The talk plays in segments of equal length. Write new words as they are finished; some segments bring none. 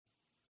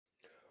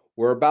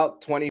We're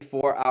about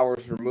 24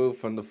 hours removed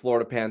from the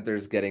Florida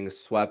Panthers getting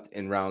swept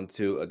in round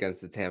two against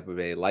the Tampa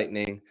Bay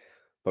Lightning.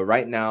 But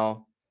right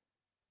now,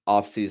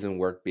 off-season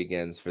work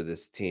begins for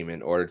this team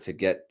in order to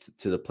get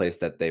to the place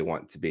that they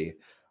want to be.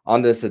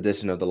 On this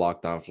edition of the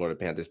Locked On Florida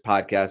Panthers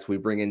podcast, we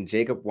bring in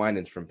Jacob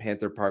Winans from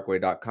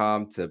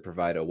PantherParkway.com to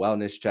provide a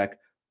wellness check,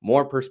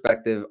 more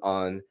perspective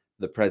on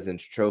the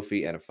President's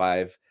Trophy and a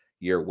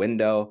 5-year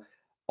window,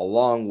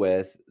 along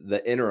with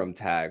the interim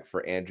tag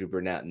for Andrew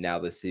Brunette now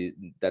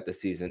that the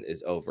season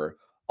is over.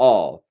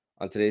 All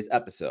on today's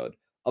episode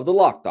of the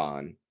Locked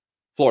On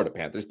Florida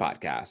Panthers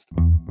podcast.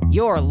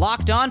 Your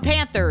Locked On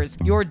Panthers,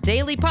 your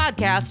daily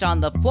podcast on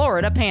the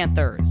Florida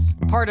Panthers.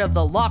 Part of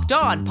the Locked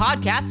On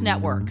Podcast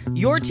Network.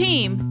 Your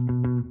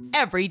team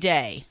every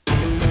day.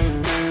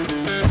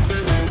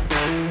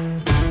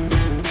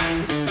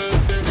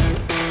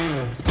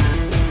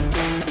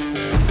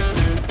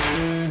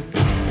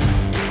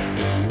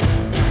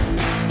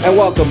 And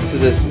welcome to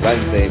this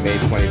Wednesday, May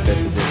 25th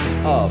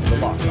edition of the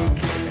Locked On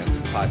Florida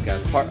Panthers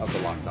podcast, part of the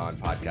Locked On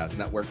Podcast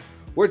Network.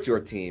 We're your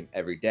team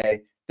every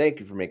day.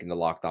 Thank you for making the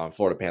Locked On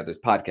Florida Panthers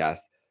podcast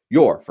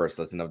your first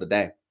listen of the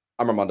day.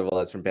 I'm Armando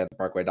Velez from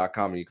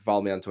PantherParkway.com, and you can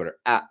follow me on Twitter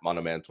at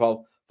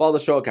MonoMan12. Follow the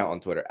show account on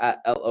Twitter at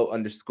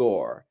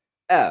LO_FLA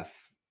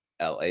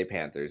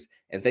Panthers.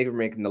 And thank you for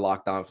making the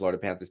Locked On Florida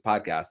Panthers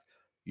podcast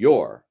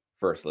your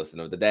first listen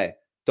of the day.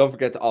 Don't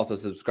forget to also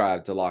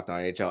subscribe to Locked On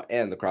NHL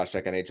and the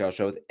Crosscheck NHL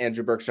show with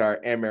Andrew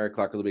Berkshire and Mary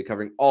Clark, who will be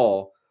covering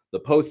all the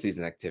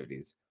postseason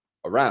activities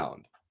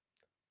around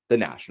the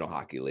National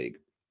Hockey League.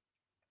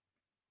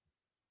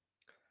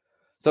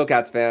 So,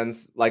 Cats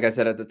fans, like I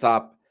said at the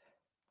top,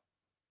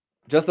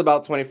 just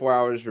about 24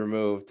 hours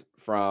removed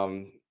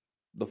from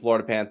the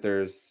Florida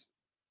Panthers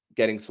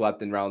getting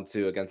swept in round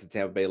two against the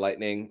Tampa Bay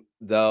Lightning,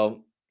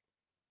 though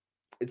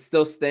it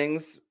still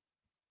stings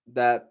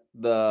that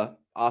the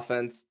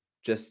offense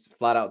just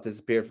flat out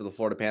disappeared for the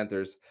Florida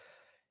Panthers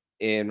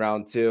in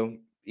round two,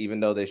 even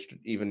though they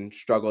even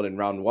struggled in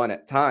round one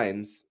at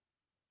times.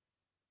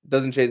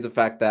 Doesn't change the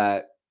fact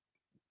that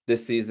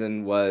this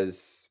season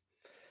was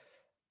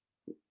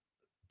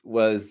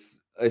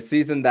a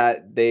season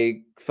that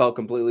they fell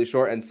completely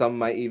short, and some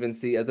might even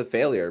see as a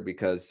failure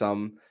because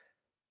some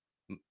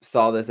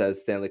saw this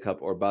as Stanley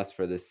Cup or bust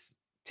for this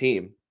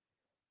team.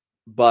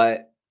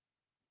 But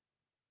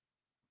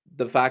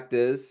the fact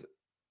is,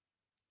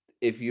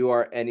 if you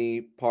are any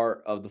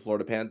part of the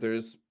Florida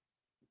Panthers,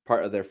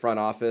 part of their front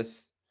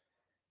office,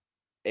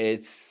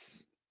 there's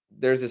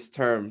this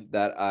term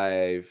that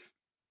I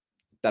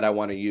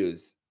want to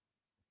use.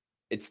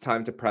 It's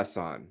time to press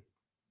on.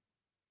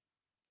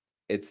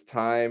 It's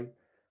time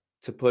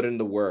to put in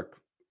the work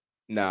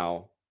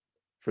now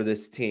for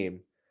this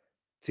team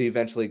to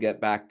eventually get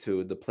back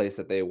to the place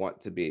that they want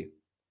to be.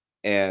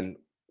 And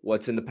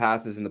what's in the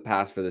past is in the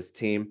past for this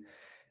team.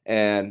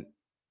 And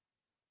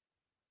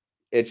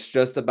it's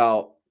just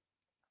about,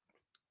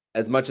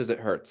 as much as it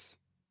hurts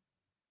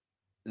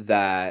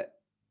that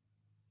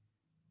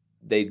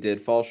they did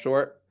fall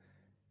short,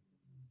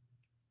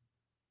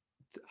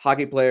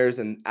 hockey players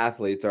and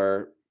athletes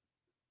are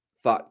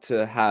thought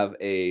to have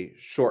a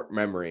short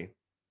memory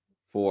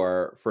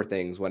for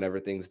things whenever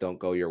things don't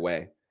go your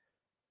way.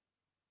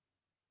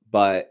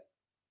 But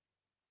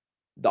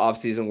the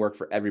offseason work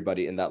for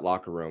everybody in that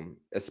locker room,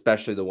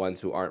 especially the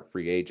ones who aren't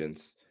free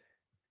agents,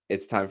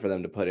 it's time for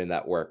them to put in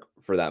that work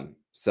for them.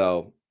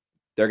 So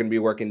they're going to be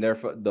working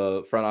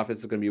the front office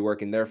is going to be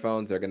working their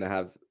phones. They're going to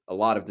have a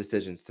lot of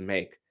decisions to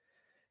make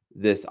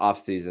this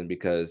offseason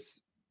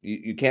because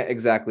you can't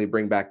exactly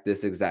bring back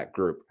this exact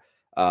group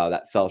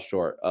that fell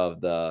short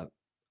of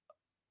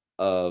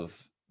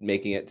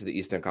making it to the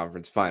Eastern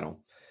Conference Final.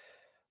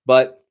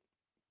 But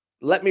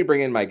let me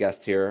bring in my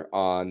guest here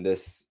on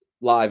this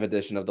live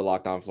edition of the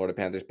Locked On Florida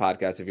Panthers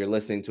podcast. If you're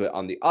listening to it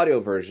on the audio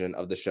version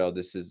of the show,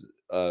 this is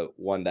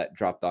one that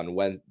drops on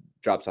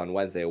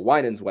Wednesday, a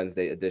Winans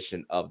Wednesday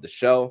edition of the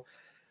show.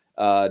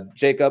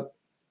 Jacob,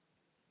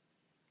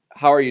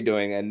 how are you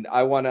doing? And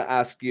I want to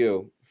ask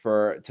you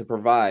to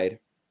provide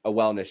a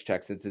wellness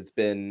check, since it's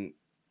been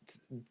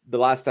the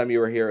last time you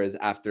were here is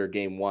after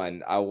game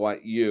one. I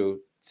want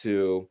you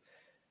to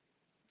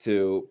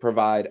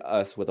provide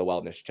us with a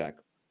wellness check.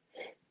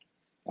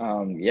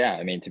 Yeah,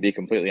 I mean, to be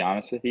completely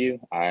honest with you,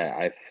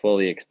 I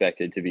fully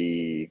expected to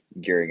be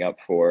gearing up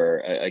for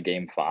a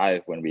game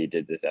 5 when we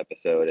did this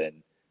episode,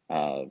 and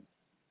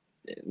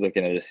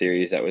looking at a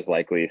series that was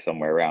likely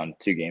somewhere around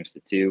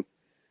 2-2.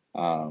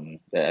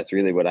 That's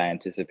really what I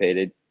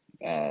anticipated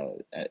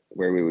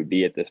where we would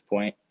be at this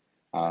point.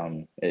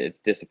 It's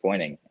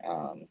disappointing.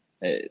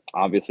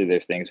 Obviously,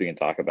 there's things we can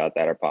talk about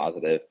that are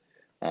positive.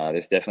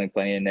 There's definitely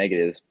plenty of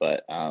negatives,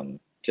 but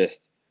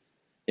just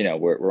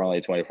we're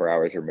only 24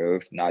 hours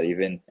removed, not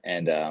even,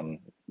 and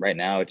right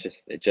now it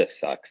just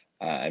sucks.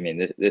 I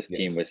mean, this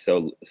team was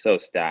so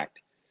stacked,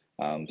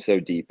 so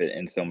deep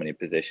in so many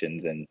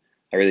positions, and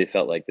I really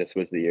felt like this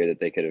was the year that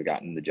they could have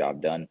gotten the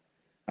job done.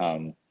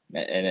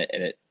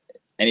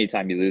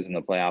 Anytime you lose in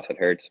the playoffs, it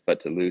hurts, but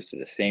to lose to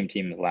the same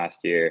team as last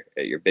year,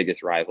 your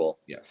biggest rival,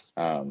 yes,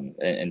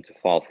 and to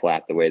fall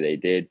flat the way they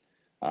did,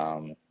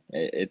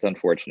 It's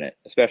unfortunate,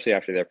 especially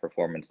after their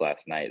performance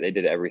last night. They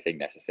did everything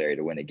necessary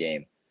to win a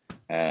game.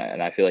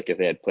 And I feel like if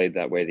they had played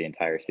that way the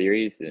entire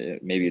series,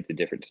 maybe it's a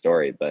different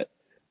story. But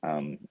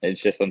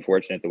it's just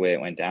unfortunate the way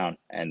it went down.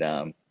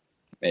 And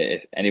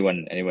if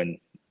anyone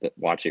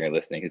watching or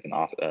listening who's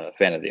a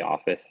fan of The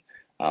Office,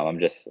 I'm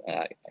just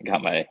I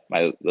got my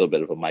little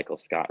bit of a Michael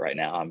Scott right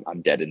now.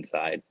 I'm dead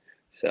inside.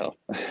 So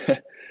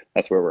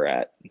that's where we're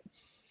at.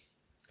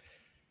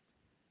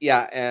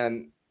 Yeah,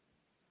 and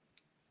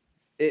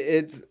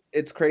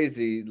it's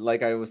crazy.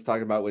 Like I was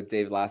talking about with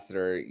Dave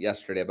Lassiter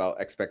yesterday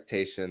about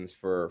expectations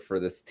for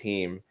this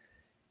team,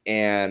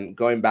 and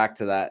going back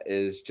to that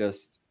is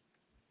just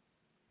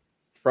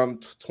from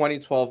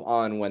 2012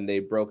 on, when they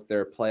broke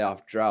their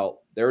playoff drought.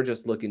 They were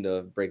just looking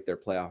to break their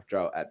playoff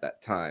drought at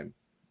that time.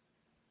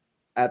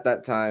 At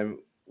that time,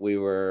 we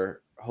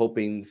were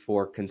hoping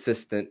for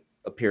consistent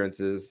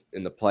appearances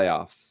in the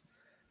playoffs.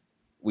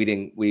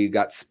 We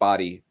got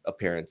spotty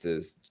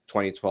appearances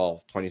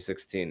 2012,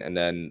 2016, and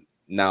then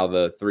now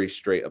the 3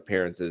 straight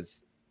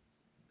appearances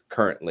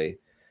currently.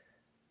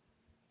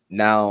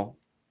 Now,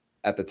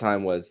 at the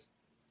time was,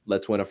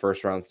 let's win a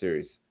first round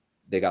series.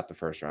 They got the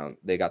first round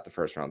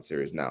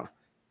series now.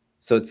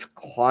 So it's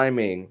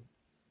climbing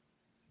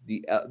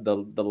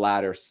the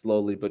ladder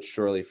slowly but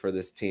surely for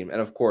this team.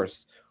 And of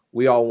course,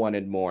 we all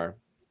wanted more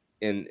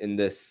in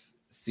this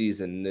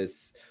season,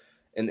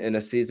 in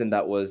a season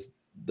that was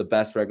the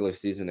best regular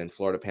season in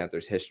Florida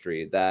Panthers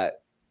history.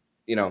 That,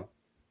 you know,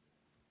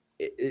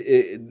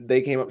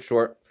 they came up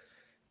short,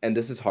 and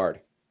this is hard.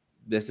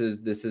 They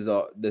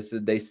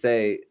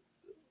say,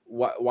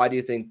 why do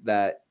you think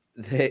that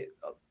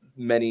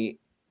many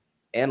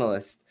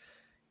analysts,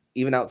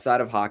 even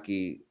outside of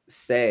hockey,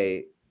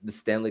 say the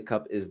Stanley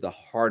Cup is the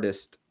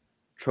hardest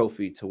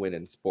trophy to win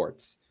in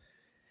sports?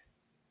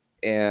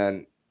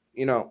 And,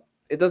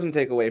 it doesn't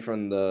take away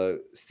from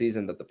the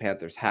season that the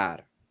Panthers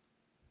had.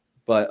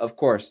 But of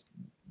course,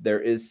 there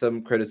is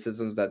some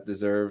criticisms that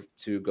deserve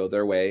to go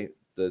their way.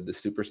 The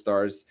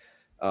superstars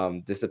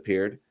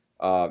disappeared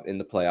in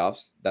the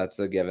playoffs. That's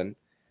a given.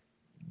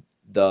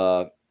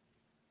 The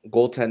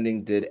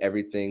goaltending did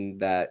everything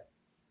that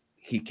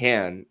he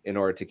can in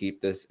order to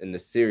keep this in the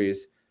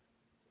series.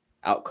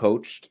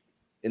 Outcoached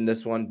in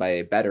this one by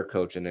a better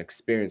coach, an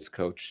experienced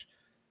coach.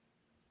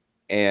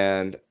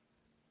 And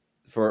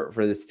for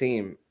this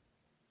team,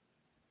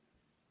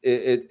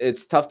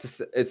 it's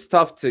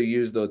tough to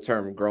use the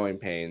term growing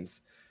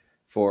pains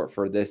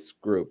for this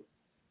group,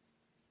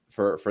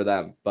 for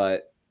them.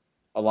 But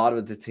a lot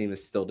of the team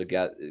is still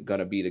going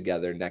to be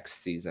together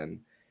next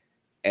season,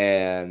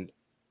 and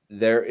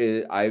there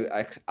is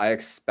I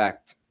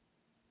expect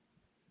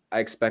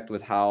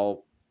with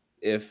how,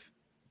 if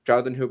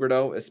Jonathan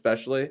Huberdeau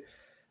especially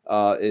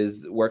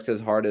works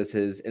as hard as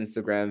his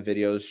Instagram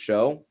videos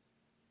show,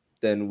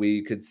 then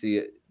we could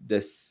see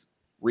this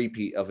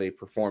repeat of a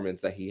performance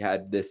that he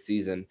had this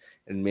season,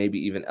 and maybe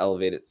even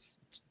elevate it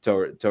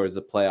towards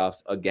the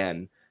playoffs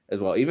again as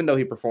well. Even though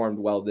he performed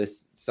well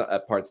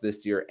at parts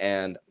this year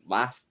and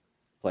last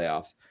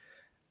playoffs,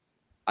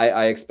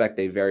 I expect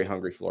a very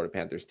hungry Florida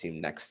Panthers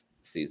team next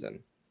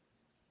season.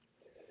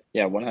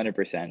 Yeah,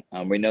 100%.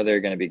 We know there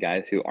are going to be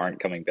guys who aren't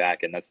coming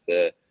back, and that's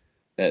the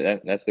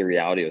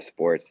reality of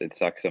sports. It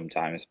sucks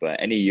sometimes,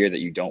 but any year that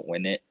you don't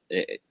win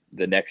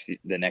the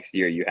next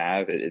year you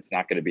have, it's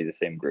not going to be the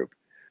same group.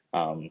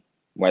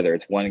 Whether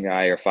it's one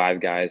guy or 5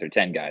 guys or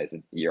 10 guys,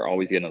 you're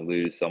always going to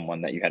lose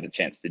someone that you had a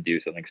chance to do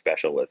something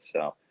special with.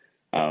 So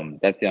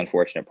that's the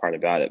unfortunate part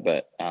about it.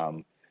 But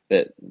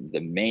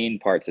the main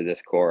parts of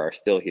this core are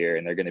still here,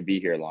 and they're going to be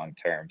here long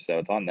term. So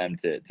it's on them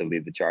to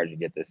lead the charge and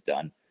get this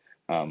done.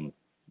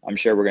 I'm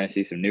sure we're going to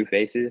see some new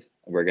faces.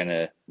 We're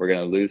gonna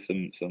lose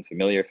some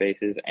familiar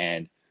faces,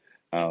 and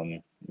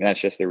that's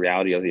just the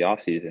reality of the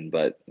offseason.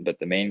 But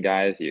the main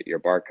guys, your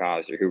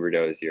Barkovs, your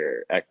Huberdeaus,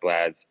 your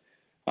Ekblads,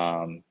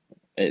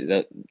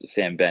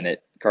 Sam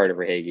Bennett, Carter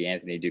Verhaeghe,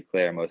 Anthony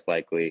Duclair, most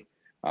likely,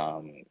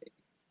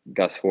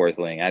 Gus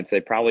Forsling. I'd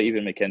say probably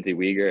even Mackenzie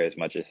Weegar, as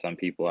much as some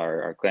people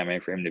are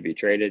clamoring for him to be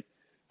traded.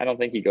 I don't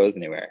think he goes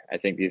anywhere. I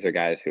think these are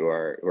guys who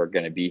are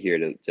going to be here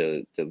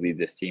to lead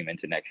this team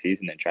into next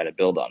season and try to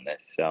build on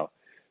this. So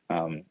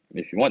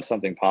if you want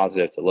something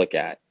positive to look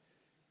at,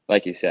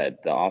 like you said,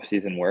 the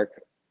offseason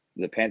work,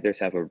 the Panthers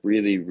have a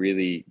really,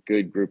 really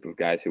good group of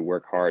guys who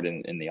work hard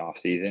in the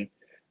offseason.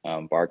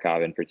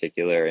 Barkov in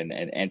particular, and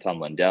Anton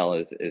Lundell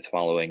is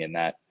following in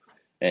that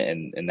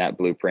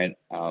blueprint.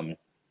 I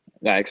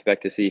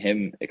expect to see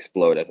him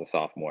explode as a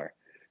sophomore.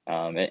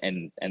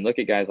 And look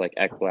at guys like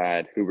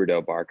Ekblad,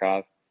 Huberdeau,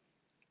 Barkov.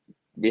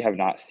 We have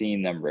not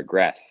seen them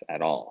regress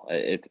at all.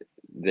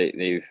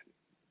 They've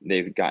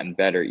gotten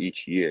better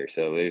each year,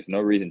 so there's no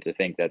reason to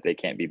think that they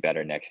can't be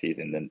better next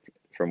season than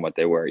from what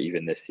they were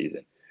even this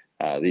season.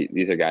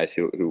 These are guys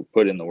who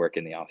put in the work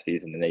in the off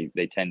season, and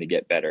they tend to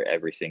get better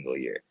every single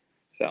year.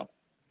 So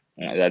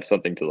that's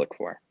something to look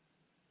for.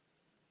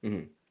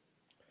 Mm-hmm.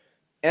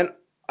 And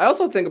I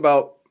also think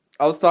about,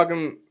 I was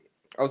talking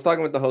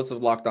with the host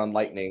of Locked On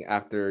Lightning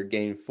after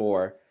Game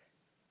 4,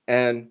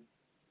 and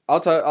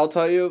I'll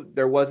tell you,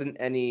 there wasn't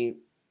any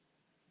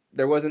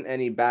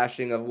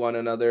bashing of one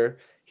another.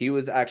 He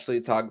was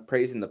actually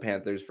praising the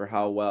Panthers for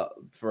how well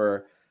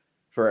for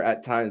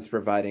at times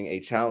providing a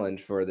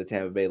challenge for the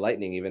Tampa Bay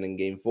Lightning, even in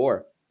Game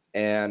 4.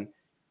 And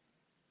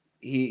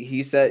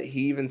he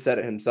even said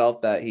it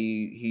himself that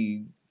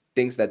he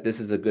thinks that this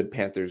is a good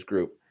Panthers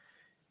group.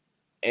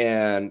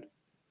 And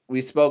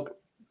we spoke,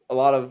 a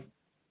lot of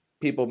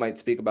people might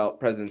speak about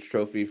President's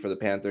Trophy for the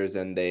Panthers,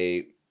 and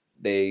they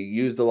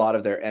used a lot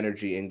of their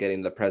energy in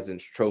getting the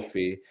President's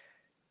Trophy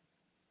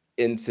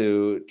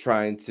into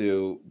trying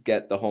to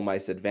get the home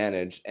ice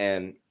advantage.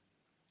 And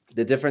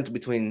the difference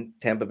between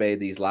Tampa Bay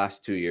these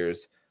last 2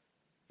 years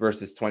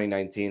versus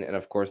 2019, and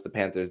of course the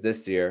Panthers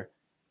this year,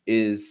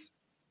 is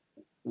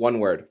one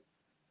word: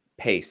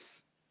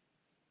 pace.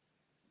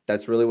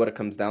 That's really what it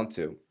comes down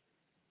to.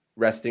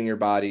 Resting your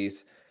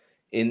bodies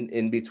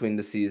in between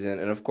the season.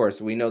 And of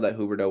course, we know that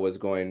Huberdeau was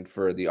going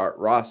for the Art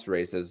Ross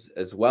race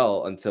as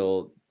well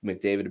until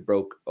McDavid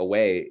broke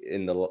away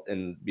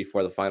in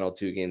before the final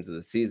 2 games of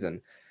the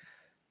season.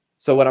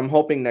 So what I'm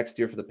hoping next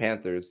year for the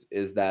Panthers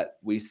is that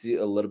we see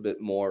a little bit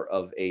more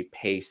of a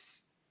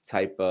pace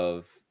type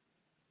of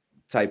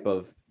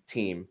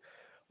team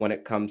when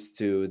it comes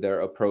to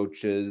their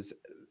approaches,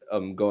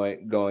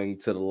 going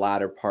to the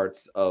latter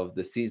parts of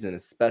the season,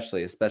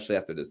 especially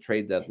after the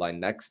trade deadline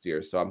next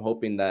year. So I'm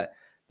hoping that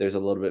there's a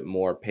little bit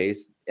more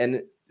pace,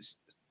 and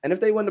if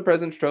they win the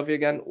President's Trophy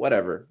again,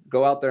 whatever,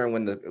 go out there and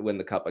win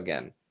the cup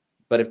again.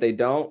 But if they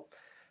don't,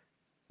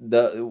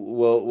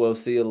 we'll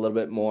see a little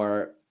bit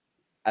more,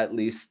 at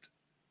least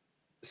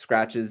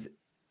scratches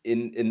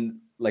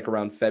in like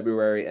around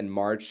February and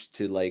March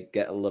to like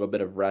get a little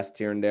bit of rest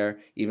here and there.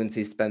 Even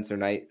see Spencer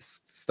Knight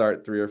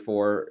start 3 or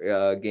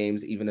 4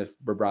 games, even if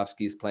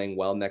Bobrovsky's playing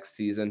well next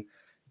season.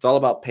 It's all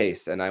about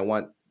pace, and I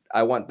want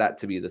that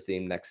to be the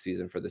theme next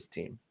season for this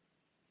team.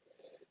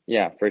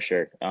 Yeah, for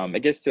sure.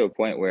 It gets to a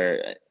point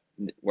where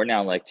we're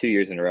now like 2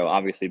 years in a row,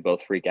 obviously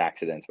both freak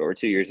accidents, but we're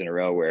 2 years in a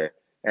row where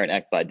Aaron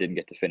Ekblad didn't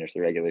get to finish the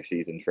regular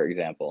season, for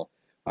example.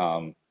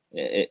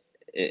 It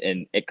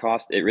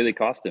really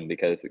cost him,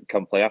 because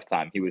come playoff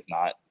time, he was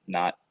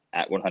not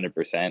at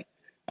 100%.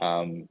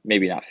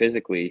 Maybe not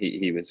physically.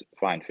 He was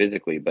fine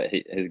physically, but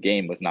his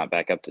game was not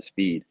back up to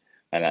speed.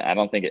 And I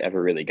don't think it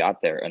ever really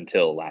got there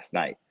until last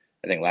night.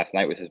 I think last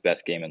night was his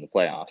best game in the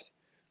playoffs.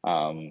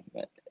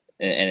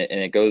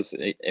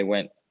 It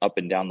went up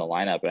and down the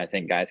lineup. And I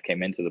think guys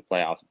came into the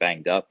playoffs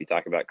banged up. You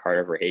talk about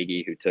Carter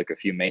Verhaeghe, who took a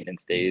few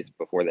maintenance days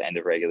before the end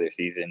of regular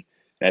season.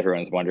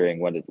 Everyone's wondering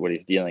what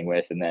he's dealing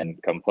with, and then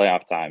come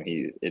playoff time,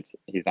 he's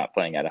not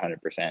playing at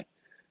 100%.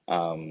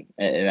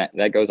 And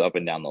that goes up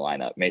and down the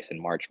lineup. Mason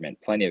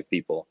Marchment, plenty of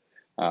people.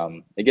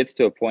 It gets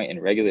to a point in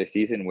regular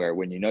season where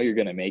when you know you're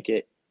going to make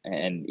it,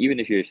 and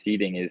even if your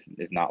seeding is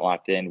not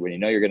locked in, when you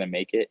know you're going to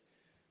make it,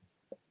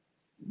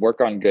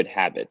 work on good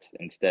habits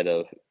instead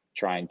of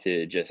trying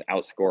to just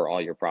outscore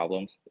all your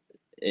problems.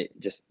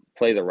 Just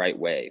play the right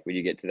way when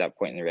you get to that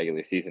point in the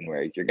regular season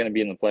where you're going to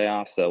be in the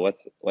playoffs. So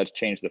let's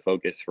change the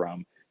focus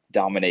from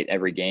dominate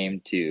every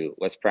game to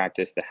let's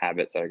practice the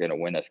habits that are going to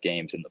win us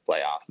games in the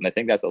playoffs. And I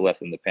think that's a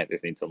lesson the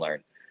Panthers need to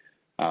learn.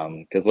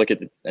 Because look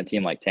at a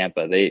team like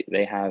Tampa,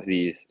 they have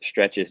these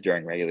stretches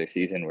during regular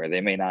season where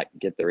they may not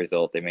get the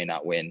result, they may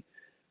not win,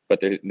 but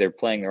they're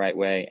playing the right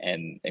way,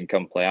 and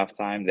come playoff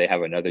time, they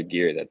have another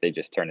gear that they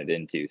just turn it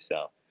into.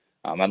 So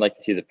I'd like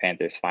to see the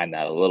Panthers find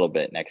that a little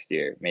bit next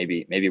year.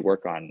 Maybe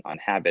work on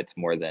habits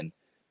more than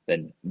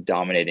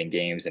dominating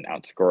games and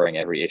outscoring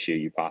every issue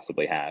you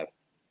possibly have.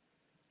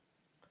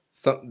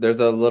 So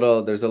there's a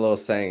little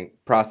saying,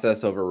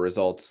 process over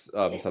results,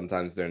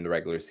 sometimes during the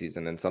regular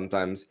season, and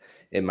sometimes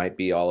it might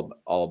be all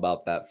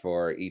about that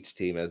for each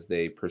team as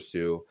they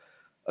pursue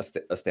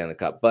a Stanley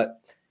Cup. But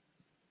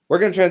we're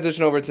going to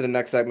transition over to the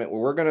next segment where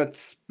we're going to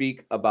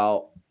speak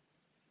about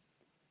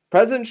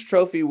President's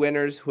Trophy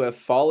winners who have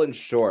fallen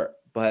short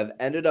but have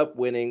ended up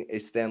winning a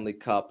Stanley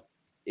Cup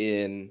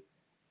in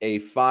a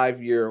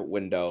 5-year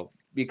window.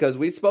 Because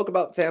we spoke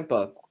about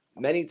Tampa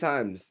many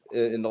times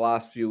in the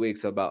last few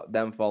weeks about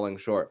them falling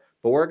short.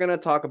 But we're going to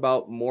talk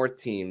about more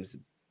teams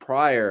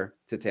prior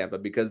to Tampa,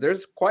 because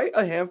there's quite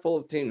a handful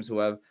of teams who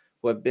have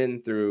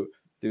been through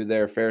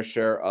their fair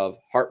share of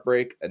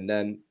heartbreak and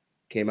then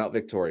came out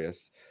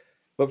victorious.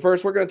 But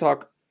first, we're going to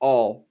talk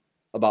all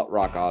about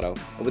Rock Auto.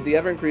 And with the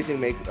ever-increasing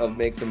makes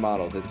and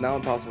models, it's now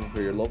impossible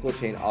for your local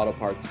chain auto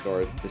parts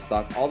stores to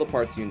stock all the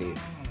parts you need.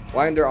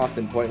 Why endure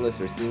often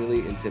pointless or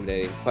seemingly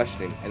intimidating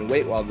questioning and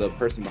wait while the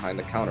person behind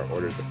the counter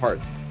orders the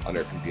parts on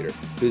their computer,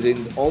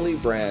 choosing the only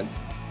brand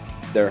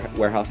their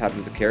warehouse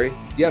happens to carry?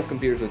 You have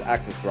computers with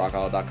access to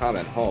rockauto.com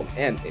at home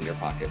and in your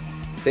pocket.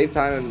 Save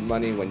time and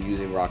money when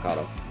using Rock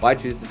Auto. Why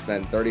choose to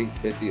spend 30,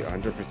 50, or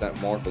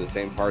 100% more for the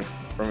same parts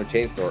from a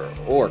chain store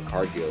or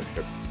car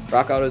dealership?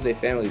 Rock Auto is a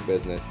family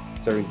business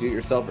serving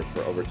do-it-yourselfers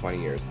for over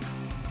 20 years.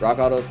 Rock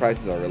Auto's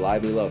prices are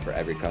reliably low for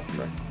every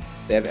customer.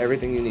 They have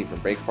everything you need from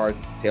brake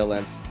parts, tail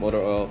lamps,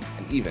 motor oil,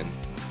 and even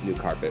new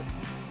carpet.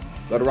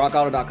 Go to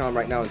rockauto.com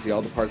right now and see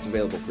all the parts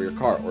available for your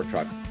car or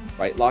truck.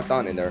 Write Locked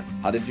On in there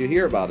 "How did you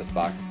hear about us"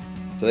 box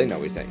so they know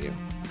we sent you.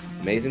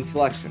 Amazing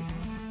selection,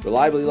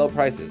 reliably low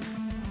prices,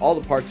 all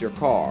the parts your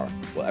car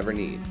will ever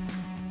need.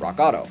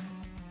 RockAuto.com.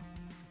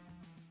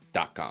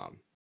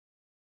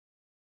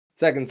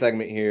 Second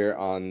segment here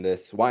on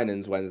this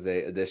Winans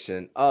Wednesday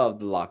edition of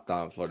the Locked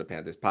On Florida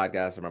Panthers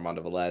podcast. I'm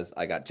Armando Velez.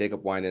 I got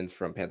Jacob Winans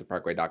from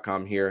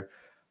PantherParkway.com here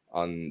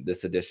on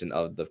this edition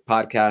of the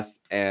podcast.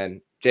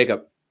 And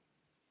Jacob,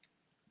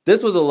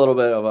 this was a little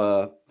bit of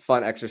a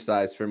fun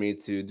exercise for me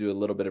to do a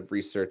little bit of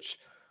research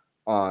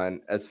on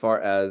as far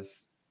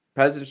as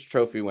President's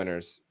Trophy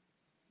winners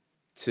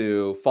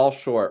to fall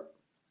short,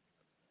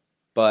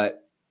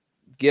 but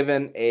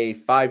given a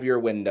 5-year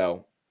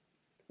window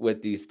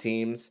with these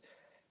teams,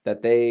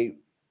 that they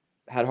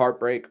had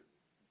heartbreak,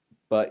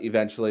 but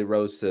eventually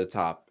rose to the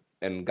top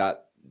and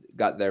got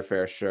their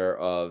fair share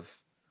of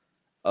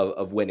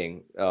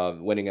winning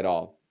it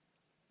all.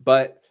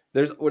 But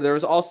there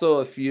was also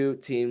a few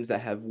teams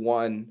that have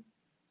won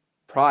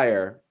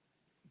prior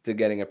to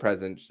getting a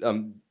President's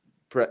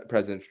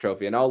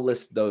Trophy, and I'll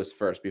list those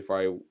first before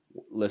I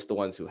list the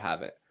ones who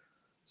haven't.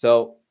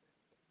 So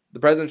the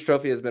President's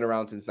Trophy has been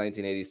around since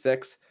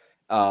 1986.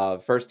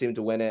 First team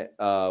to win it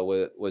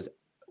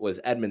was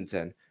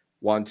Edmonton,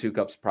 won 2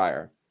 cups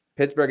prior.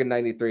 Pittsburgh in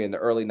 93 in the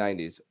early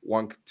 90s,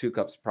 won 2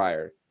 cups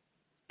prior.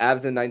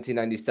 Avs in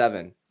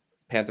 1997.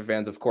 Panther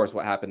fans, of course,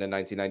 what happened in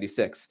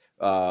 1996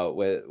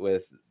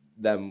 with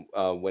them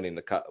winning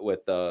the cup,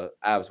 with the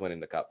Avs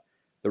winning the cup.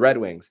 The Red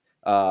Wings,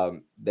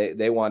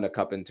 they won a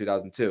cup in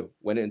 2002,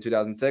 win it in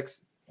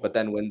 2006, but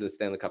then win the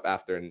Stanley Cup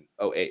after in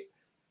 2008.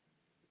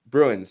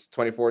 Bruins,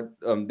 24.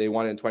 They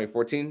won in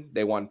 2014.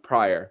 They won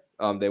prior.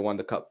 They won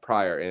the cup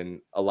prior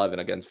in 2011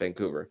 against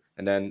Vancouver,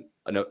 and then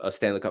a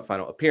Stanley Cup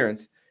final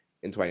appearance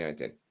in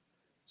 2019.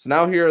 So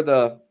now here are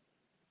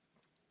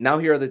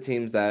the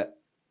teams that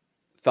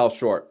fell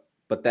short,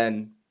 but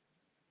then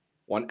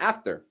won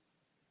after.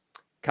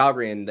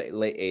 Calgary in the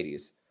late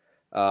 80s,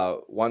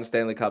 won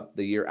Stanley Cup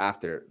the year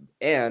after,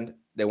 and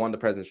they won the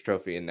President's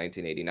Trophy in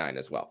 1989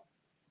 as well.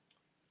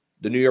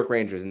 The New York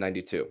Rangers in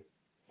 92.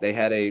 They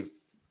had a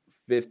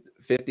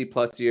 50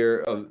 plus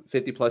year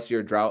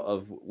drought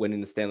of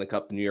winning the Stanley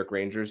Cup. The New York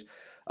Rangers,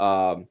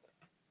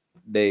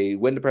 they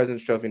win the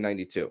President's Trophy in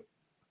 92.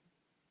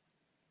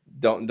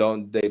 They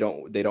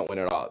don't win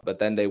it all, but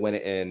then they win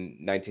it in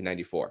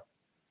 1994.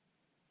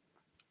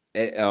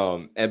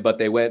 But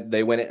they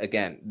win it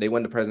again. They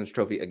win the President's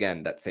Trophy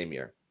again that same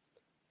year.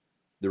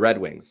 The Red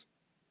Wings,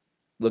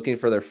 looking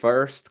for their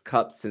first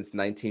cup since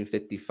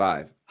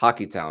 1955,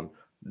 Hockeytown,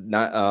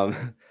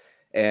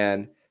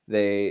 and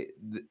they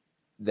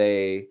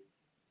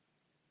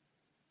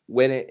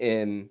win it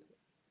in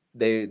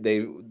they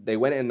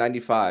win it in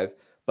 95,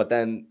 but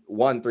then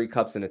won 3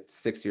 cups in a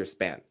 6-year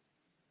span.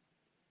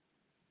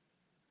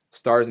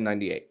 Stars in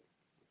 98,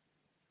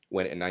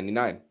 win it in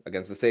 99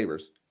 against the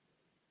Sabres.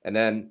 And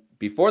then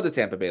before the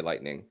Tampa Bay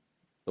Lightning,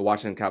 the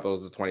Washington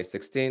Capitals of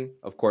 2016,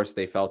 of course,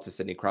 they fell to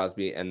Sidney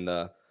Crosby and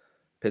the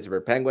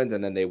Pittsburgh Penguins,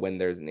 and then they win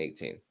theirs in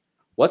 18.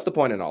 What's the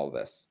point in all of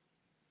this?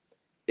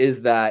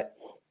 Is that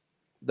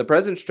the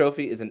President's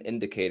Trophy is an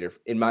indicator,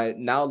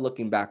 now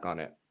looking back on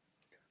it,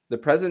 the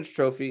President's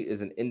Trophy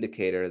is an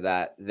indicator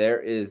that there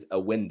is a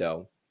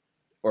window,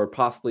 or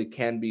possibly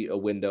can be a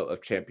window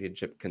of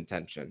championship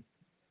contention.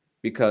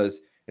 Because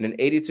in an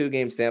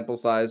 82-game sample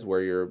size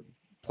where you're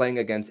playing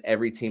against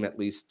every team at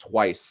least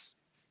twice,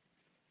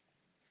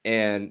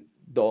 and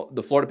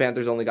the Florida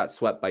Panthers only got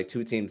swept by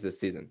 2 teams this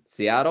season,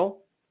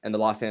 Seattle and the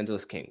Los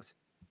Angeles Kings.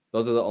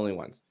 Those are the only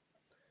ones.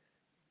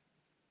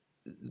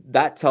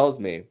 That tells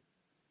me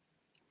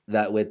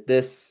that with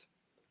this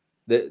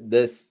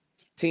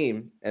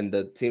team and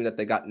the team that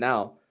they got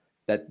now,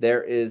 that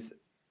there is,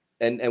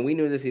 and we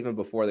knew this even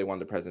before they won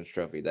the President's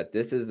Trophy, that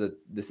this is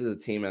a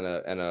team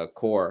and a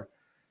core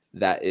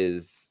that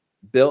is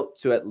built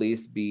to at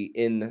least be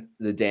in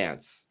the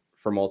dance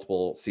for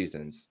multiple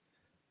seasons.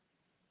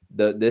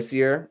 This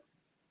year,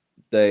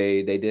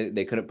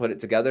 they couldn't put it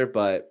together,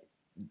 but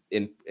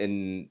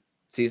in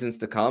seasons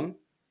to come,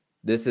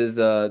 this is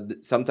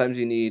sometimes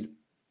you need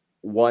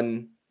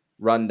one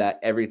run that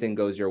everything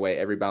goes your way,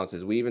 every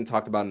bounces. We even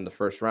talked about in the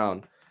first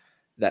round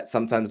that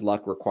sometimes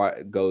luck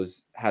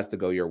has to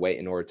go your way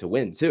in order to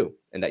win too,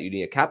 and that you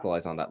need to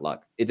capitalize on that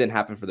luck. It didn't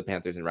happen for the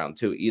Panthers in round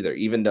 2 either,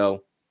 even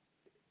though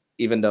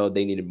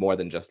they needed more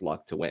than just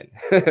luck to win.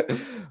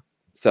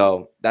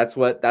 So that's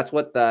what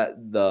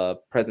the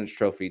President's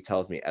Trophy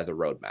tells me as a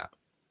roadmap.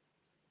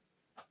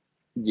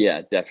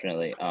 Yeah,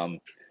 definitely.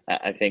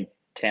 I think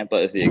Tampa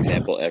is the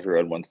example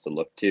everyone wants to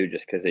look to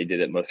just because they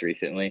did it most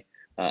recently.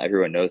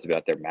 Everyone knows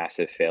about their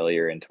massive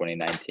failure in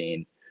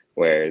 2019,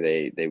 where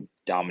they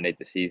dominate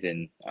the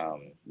season,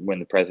 win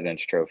the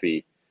President's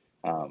Trophy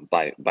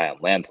by a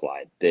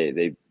landslide.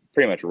 They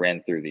pretty much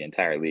ran through the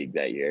entire league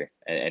that year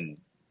and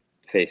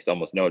faced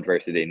almost no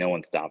adversity. No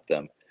one stopped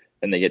them.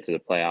 Then they get to the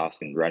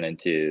playoffs and run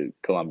into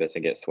Columbus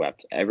and get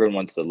swept. Everyone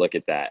wants to look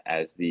at that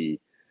as the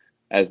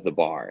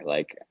bar.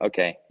 Like,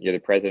 okay, you're the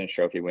President's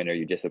Trophy winner.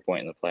 You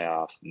disappoint in the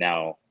playoffs.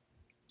 Now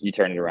you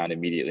turn it around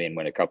immediately and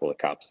win a couple of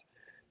cups.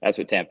 That's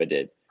what Tampa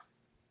did.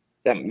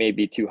 that may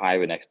be too high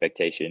of an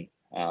expectation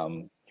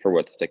for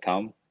what's to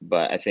come.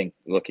 But I think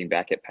looking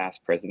back at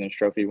past President's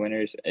Trophy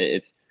winners,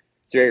 it's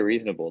very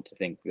reasonable to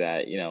think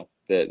that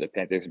the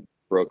Panthers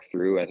broke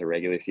through as a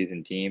regular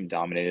season team,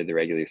 dominated the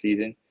regular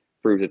season,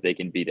 proved that they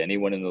can beat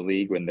anyone in the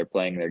league when they're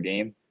playing their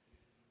game.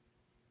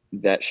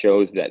 That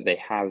shows that they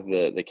have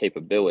the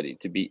capability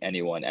to beat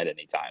anyone at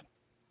any time.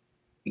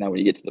 Now, when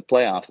you get to the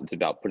playoffs, it's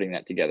about putting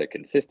that together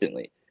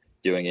consistently,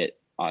 doing it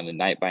on a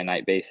night by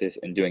night basis,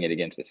 and doing it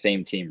against the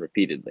same team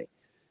repeatedly.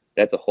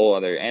 That's a whole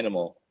other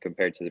animal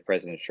compared to the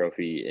President's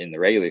Trophy in the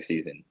regular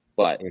season.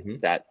 But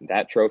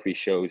that trophy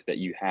shows that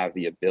you have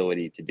the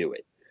ability to do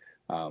it.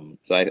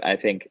 So I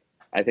think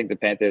the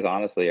Panthers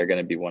honestly are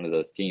going to be one of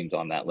those teams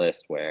on that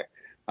list where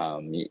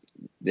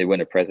they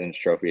win a President's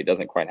Trophy. It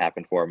doesn't quite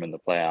happen for them in the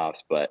playoffs,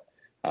 but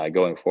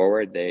going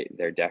forward,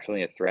 they're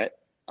definitely a threat.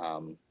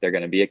 They're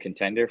going to be a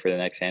contender for the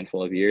next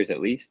handful of years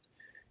at least,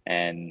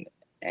 and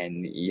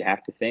you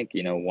have to think,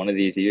 one of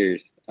these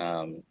years,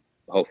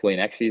 hopefully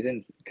next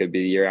season, could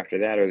be the year after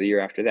that or the year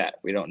after that.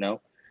 We don't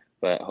know,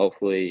 but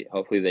hopefully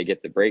they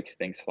get the breaks,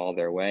 things fall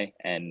their way,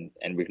 and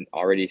we've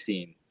already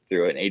seen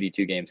through an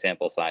 82 game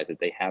sample size that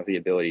they have the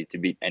ability to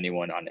beat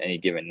anyone on any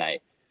given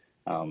night.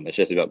 It's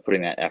just about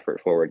putting that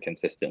effort forward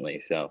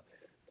consistently. So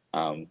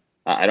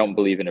I don't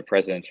believe in a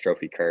President's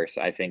Trophy curse.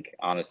 I think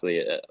honestly,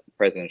 a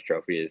President's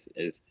Trophy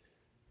is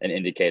an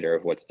indicator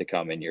of what's to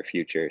come in your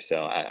future.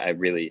 So I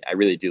really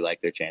do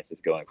like their chances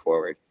going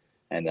forward.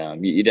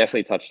 And you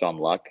definitely touched on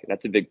luck.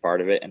 That's a big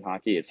part of it in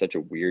hockey. It's such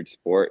a weird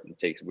sport and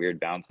takes weird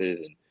bounces,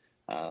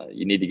 and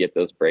you need to get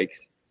those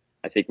breaks.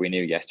 I think we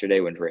knew yesterday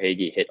when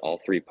Verhaeghe hit all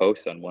 3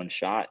 posts on one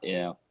shot,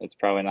 it's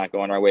probably not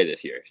going our way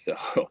this year. So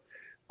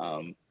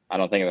I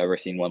don't think I've ever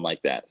seen one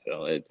like that.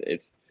 So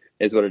it's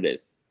what it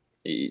is.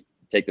 You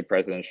take the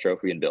President's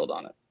Trophy and build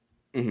on it.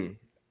 Mm-hmm.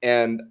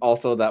 And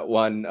also that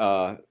one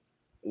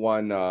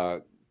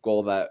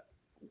goal that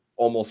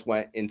almost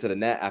went into the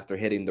net after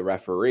hitting the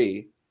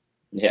referee.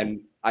 Yeah.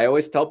 And I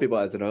always tell people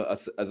as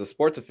a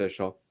sports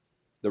official,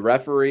 the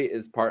referee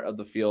is part of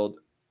the field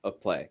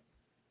of play.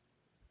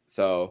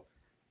 So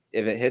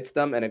if it hits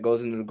them and it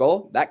goes into the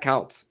goal, that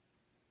counts.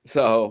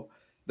 So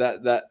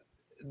that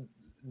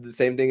the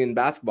same thing in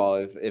basketball.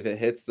 If it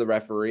hits the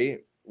referee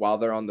while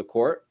they're on the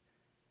court,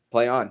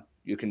 play on.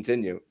 You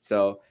continue.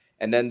 So,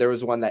 and then there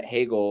was one that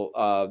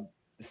Hagel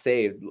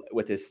saved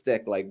with his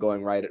stick, like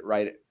going right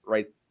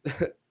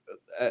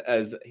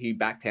as he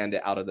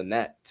backhanded out of the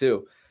net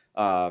too.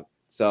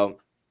 So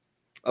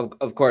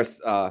of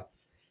course,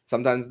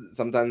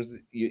 sometimes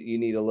you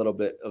need a little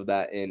bit of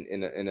that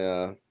in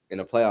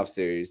a playoff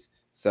series.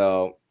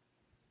 So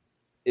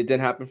it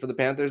didn't happen for the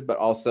Panthers, but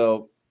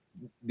also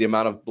the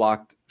amount of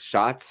blocked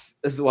shots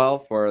as well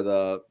for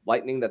the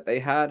Lightning that they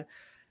had.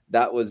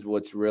 That was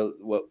what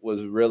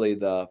was really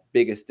the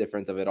biggest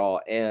difference of it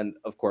all. And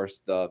of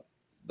course the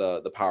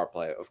power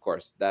play, of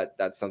course,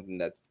 that's something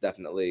that's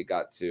definitely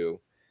got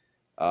to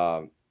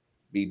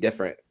be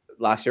different.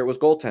 Last year it was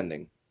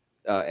goaltending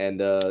and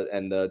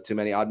the too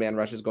many odd man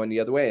rushes going the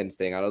other way and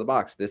staying out of the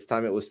box. This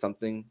time it was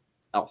something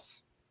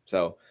else.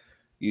 So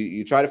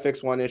you try to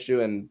fix one issue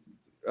and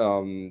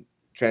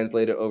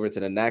translate it over to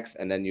the next,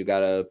 and then you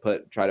gotta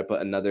try to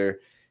put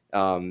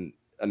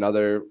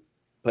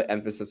put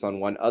emphasis on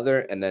one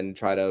other, and then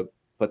try to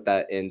put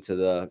that into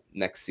the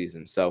next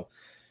season. So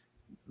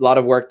a lot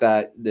of work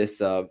that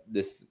this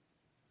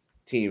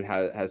team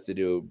has to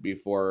do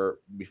before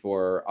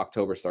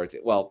October starts.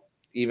 Well,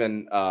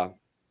 even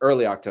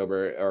early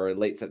October or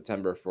late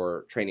September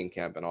for training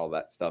camp and all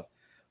that stuff.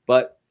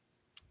 But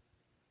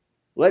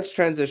let's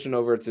transition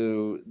over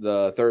to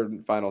the third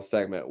and final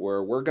segment,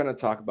 where we're going to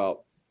talk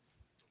about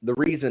the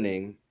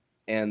reasoning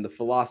and the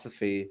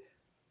philosophy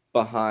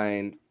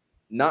behind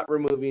not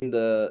removing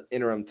the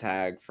interim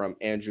tag from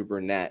Andrew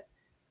Brunette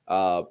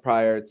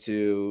prior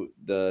to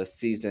the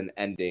season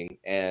ending,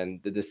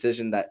 and the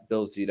decision that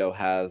Bill Zito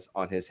has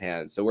on his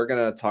hands. So we're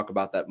going to talk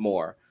about that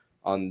more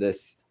on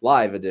this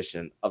live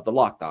edition of the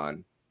Locked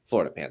On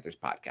Florida Panthers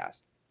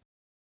podcast.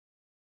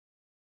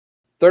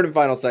 Third and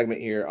final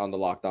segment here on the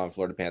Locked On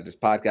Florida Panthers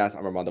podcast.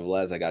 I'm Armando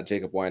Velez. I got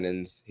Jacob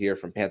Winans here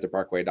from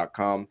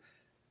PantherParkway.com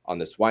on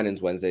this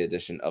Winans Wednesday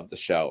edition of the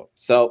show.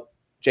 So,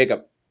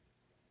 Jacob,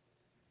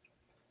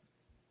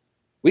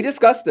 we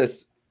discussed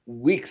this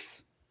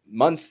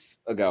months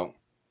ago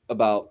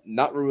about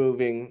not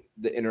removing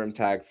the interim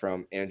tag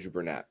from Andrew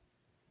Brunette.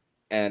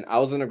 And I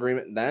was in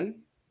agreement then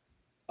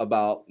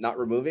about not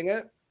removing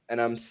it.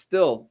 And I'm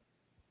still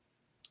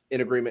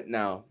in agreement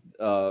now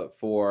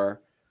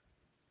for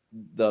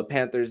the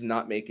Panthers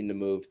not making the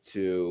move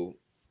to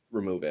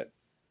remove it.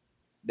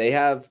 They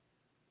have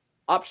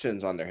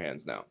options on their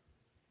hands now.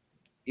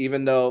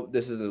 Even though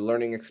this is a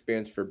learning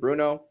experience for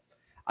Bruno,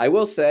 I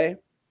will say,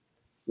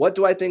 what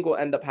do I think will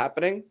end up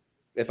happening?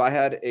 If I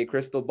had a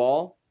crystal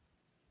ball,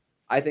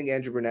 I think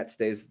Andrew Brunette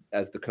stays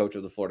as the coach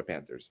of the Florida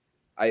Panthers.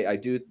 I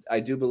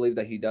do believe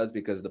that he does,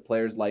 because the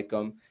players like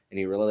him and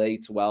he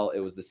relates well. It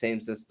was the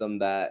same system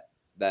that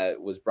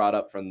was brought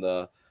up from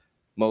the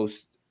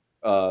most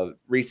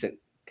recent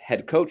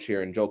head coach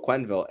here in Joel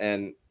Quenneville.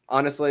 And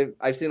honestly,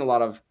 I've seen a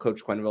lot of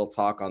Coach Quenneville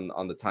talk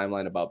on the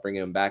timeline about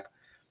bringing him back.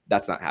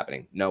 That's not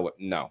happening. No.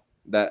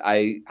 That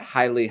I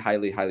highly,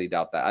 highly, highly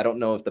doubt that. I don't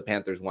know if the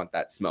Panthers want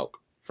that smoke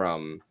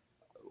from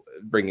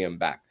bringing him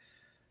back.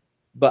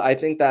 But I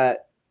think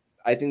that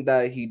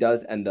he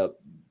does end up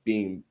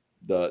being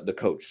the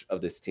coach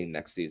of this team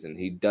next season.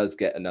 He does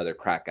get another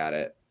crack at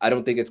it. I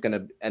don't think it's going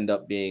to end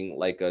up being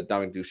like a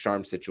Dominic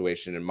Ducharme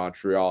situation in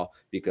Montreal,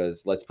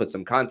 because let's put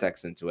some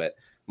context into it.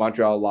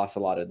 Montreal lost a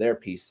lot of their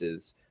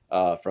pieces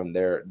from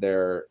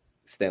their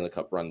Stanley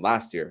Cup run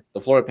last year. The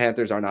Florida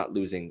Panthers are not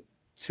losing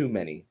too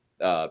many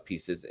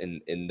pieces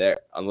in there,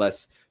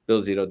 unless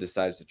Bill Zito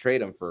decides to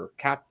trade them for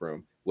cap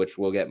room, which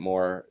we'll get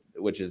more.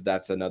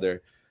 That's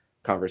another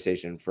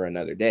conversation for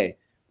another day.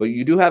 But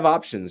you do have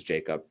options,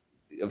 Jacob.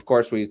 Of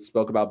course, we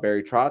spoke about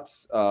Barry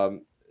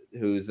Trotz,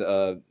 who's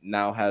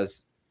now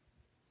has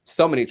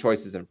so many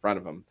choices in front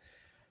of him.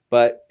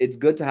 But it's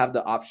good to have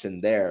the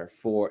option there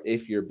for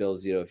if you're Bill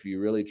Zito, if you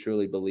really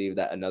truly believe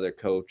that another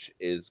coach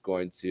is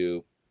going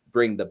to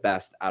bring the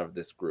best out of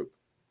this group.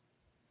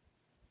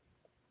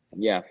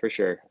 Yeah, for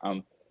sure.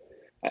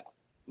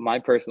 My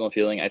personal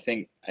feeling, I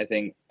think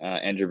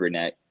Andrew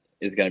Brunette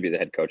is going to be the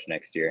head coach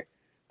next year.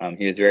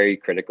 He was very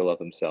critical of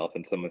himself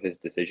and some of his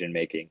decision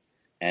making,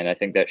 and I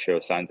think that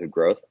shows signs of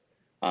growth.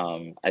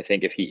 I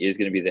think if he is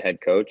going to be the head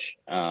coach,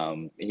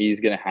 he's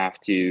going to have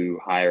to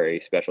hire a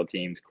special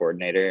teams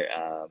coordinator.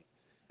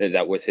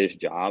 That was his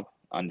job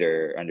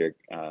under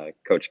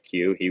Coach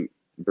Q.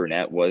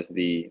 Brunette was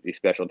the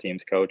special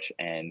teams coach,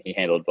 and he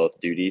handled both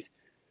duties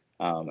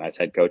as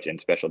head coach and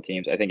special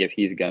teams. I think if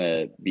he's going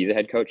to be the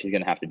head coach, he's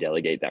going to have to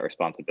delegate that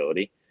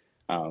responsibility,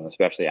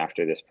 especially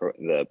after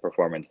the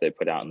performance they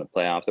put out in the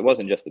playoffs. It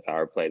wasn't just the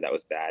power play that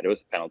was bad; it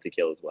was the penalty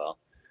kill as well.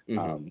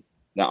 Mm-hmm.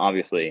 Now,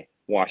 obviously,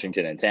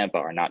 Washington and Tampa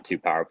are not two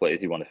power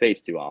plays you want to face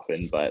too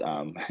often, but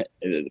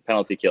the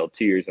penalty kill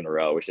 2 years in a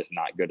row was just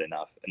not good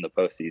enough in the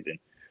postseason.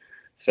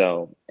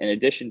 So, in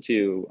addition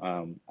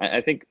to,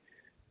 I think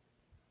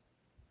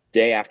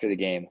day after the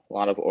game, a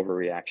lot of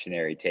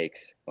overreactionary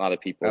takes, a lot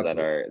of people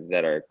Absolutely.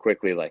 that are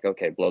quickly like,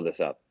 okay, blow this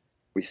up.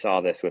 We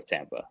saw this with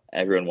Tampa.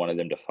 Everyone wanted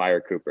them to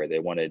fire Cooper. They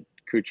wanted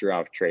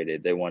Kucherov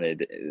traded. They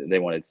wanted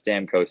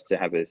Stamkos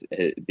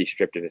to be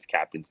stripped of his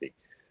captaincy.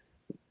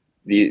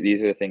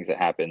 These are the things that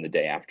happen the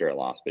day after a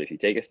loss. But if you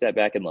take a step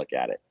back and look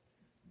at it,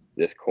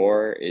 this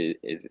core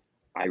is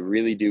I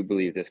really do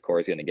believe this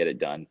core is going to get it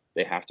done.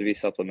 They have to be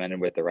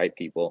supplemented with the right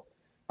people.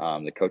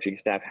 The coaching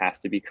staff has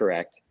to be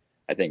correct.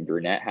 I think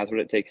Brunette has what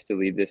it takes to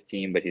lead this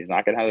team, but he's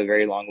not going to have a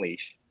very long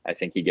leash. I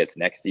think he gets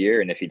next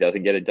year, and if he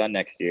doesn't get it done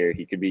next year,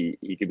 he could be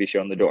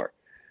shown the door.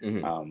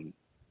 Mm-hmm.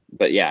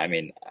 But yeah, I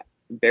mean,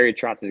 Barry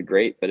Trotz is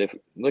great, but if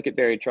look at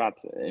Barry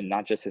Trotz and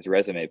not just his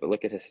resume, but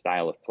look at his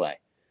style of play.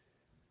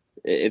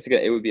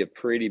 It would be a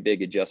pretty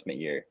big adjustment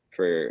year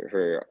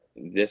for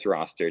this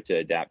roster to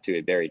adapt to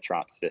a Barry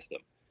Trotz system.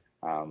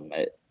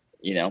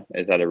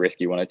 Is that a risk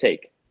you want to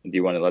take? Do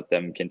you want to let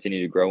them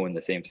continue to grow in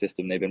the same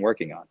system they've been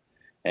working on,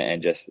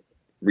 and just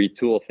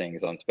retool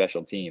things on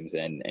special teams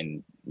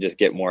and just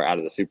get more out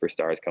of the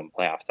superstars come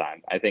playoff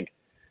time? I think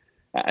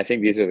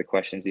these are the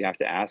questions you have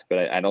to ask,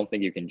 but I don't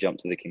think you can jump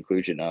to the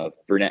conclusion of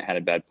Brunette had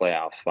a bad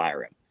playoffs,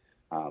 fire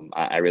him.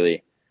 I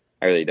really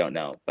don't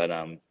know. But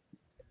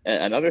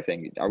another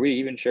thing, are we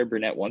even sure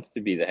Brunette wants to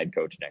be the head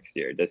coach next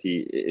year?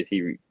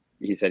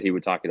 He said he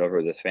would talk it over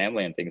with his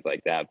family and things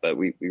like that, but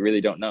we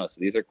really don't know. So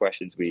these are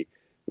questions we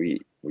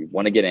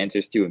want to get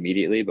answers to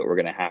immediately, but we're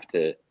going to have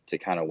to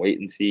kind of wait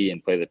and see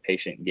and play the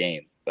patient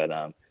game. But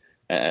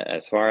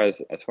as far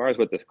as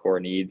what this core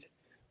needs,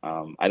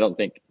 I don't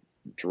think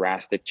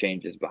drastic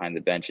changes behind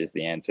the bench is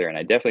the answer, and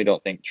I definitely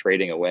don't think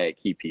trading away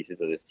key pieces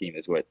of this team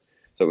is what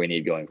we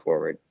need going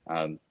forward.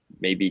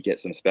 Maybe get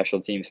some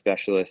special team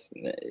specialists,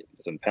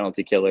 some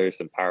penalty killers,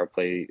 some power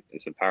play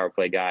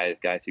guys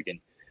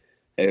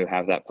who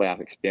have that playoff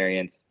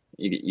experience.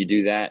 You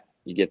do that,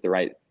 you get the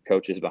right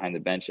coaches behind the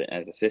bench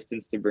as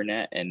assistants to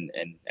Brunette, and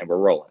we're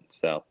rolling.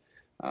 So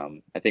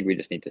I think we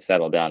just need to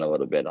settle down a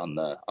little bit on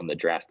the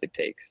drastic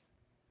takes.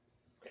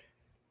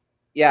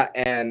 Yeah,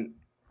 and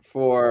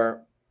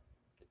for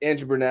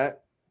Andrew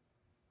Brunette,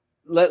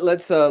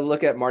 let's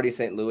look at Marty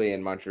St. Louis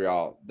in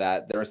Montreal.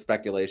 That there was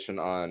speculation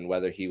on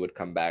whether he would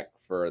come back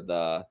for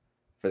the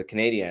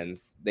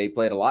Canadiens. They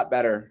played a lot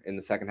better in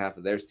the second half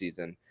of their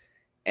season,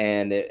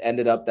 and it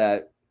ended up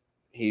that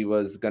he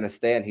was going to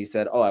stay, and he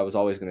said, "Oh, I was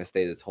always going to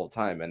stay this whole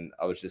time." And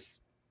I was just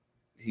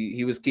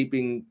he was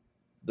keeping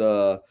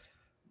the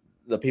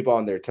people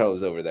on their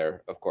toes over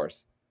there, of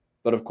course.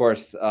 But of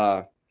course,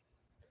 when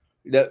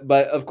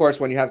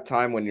you have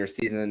time, when your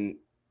season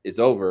is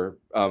over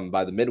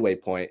by the midway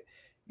point,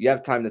 you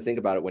have time to think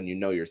about it when you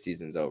know your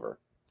season's over.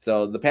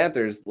 So the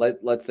Panthers,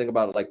 let's think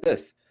about it like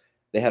this.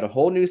 They had a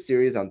whole new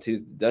series on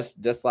Tuesday,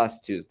 just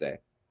last Tuesday.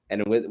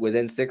 And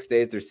within 6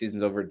 days, their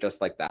season's over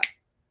just like that.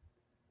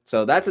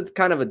 So that's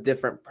kind of a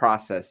different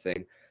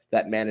processing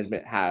that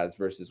management has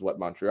versus what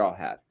Montreal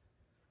had.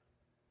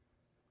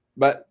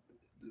 But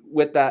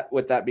with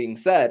that being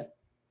said,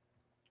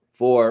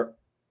 for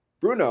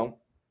Bruno,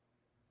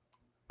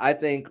 I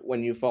think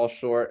when you fall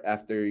short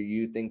after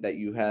you think that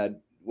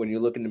when you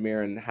look in the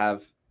mirror and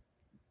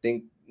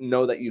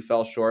know that you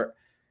fell short,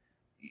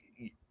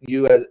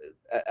 you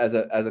as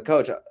a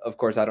coach, of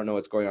course, I don't know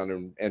what's going on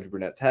in Andrew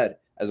Burnett's head.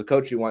 As a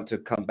coach, you want to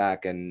come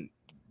back and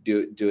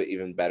do it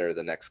even better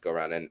the next go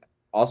round. And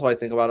also, I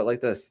think about it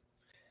like this: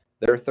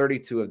 there are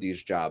 32 of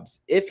these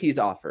jobs. If he's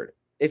offered,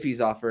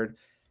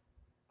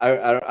 I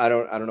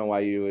don't know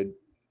why you would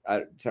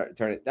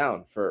turn it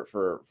down for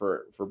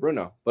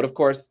Bruno. But of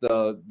course,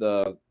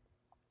 the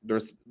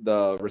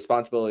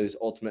responsibility is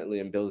ultimately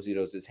in Bill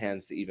Zito's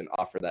hands to even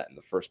offer that in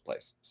the first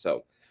place.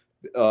 So,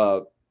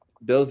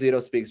 Bill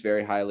Zito speaks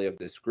very highly of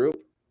this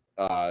group,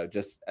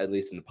 just at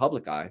least in the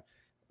public eye.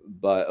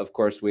 But of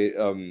course, we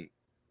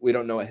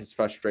don't know what his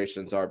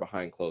frustrations are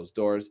behind closed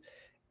doors.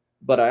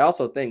 But I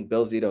also think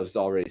Bill Zito is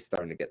already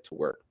starting to get to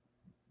work,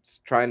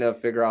 trying to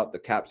figure out the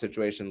cap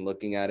situation,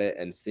 looking at it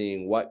and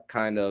seeing what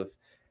kind of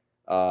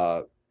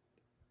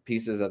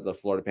pieces that the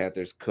Florida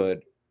Panthers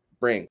could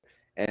bring,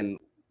 and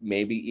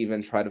maybe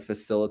even try to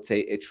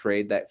facilitate a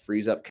trade that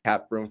frees up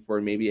cap room for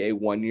maybe a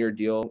 1-year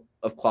deal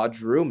of Claude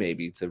Giroux,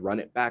 maybe to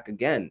run it back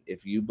again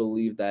if you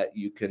believe that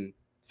you can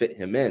fit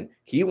him in.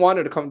 He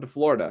wanted to come to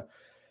Florida.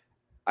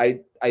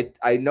 I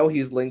know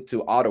he's linked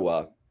to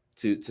Ottawa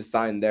to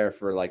sign there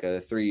for like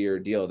a 3-year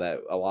deal that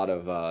a lot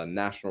of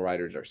national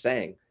writers are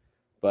saying,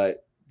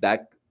 but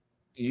that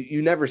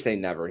you never say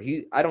never.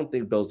 I don't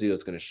think Bill Zito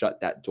is going to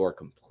shut that door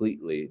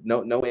completely.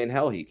 No way in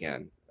hell he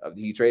can.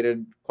 He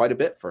traded quite a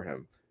bit for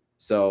him.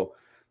 So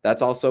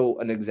that's also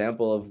an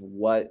example of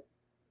what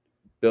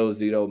Bill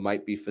Zito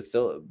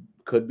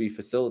could be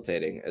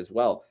facilitating as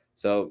well.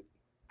 So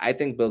I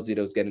think Bill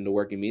Zito's getting to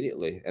work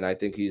immediately, and I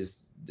think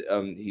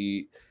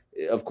he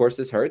of course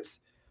this hurts,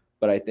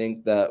 but I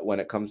think that when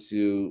it comes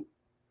to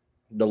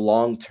the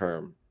long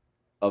term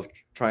of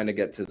trying to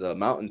get to the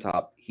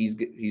mountaintop,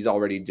 he's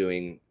already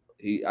doing.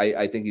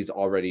 I think he's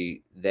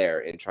already there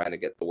in trying to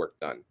get the work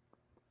done.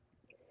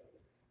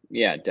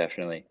 Yeah,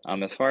 definitely.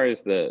 As far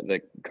as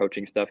the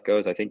coaching stuff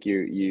goes, I think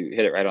you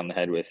hit it right on the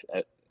head with.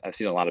 I've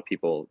seen a lot of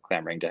people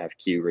clamoring to have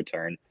Q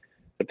return.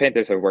 The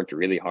Panthers have worked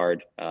really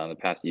hard the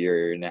past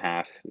year and a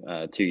half,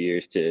 2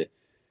 years to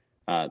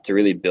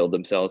really build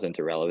themselves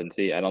into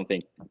relevancy. I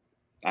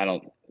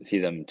don't see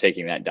them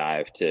taking that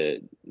dive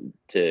to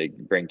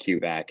bring Q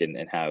back and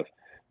have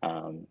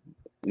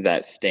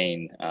that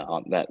stain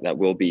on that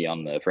will be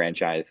on the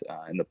franchise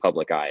in the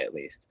public eye at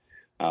least.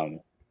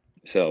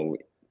 So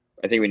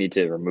I think we need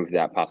to remove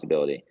that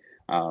possibility.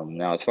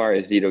 Now, as far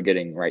as Zito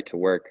getting right to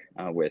work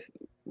with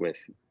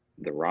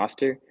the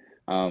roster,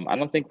 I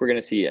don't think we're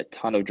going to see a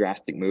ton of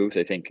drastic moves.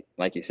 I think,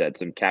 like you said,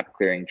 some cap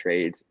clearing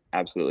trades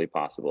absolutely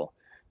possible.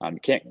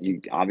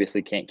 You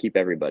obviously can't keep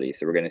everybody,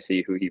 so we're going to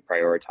see who he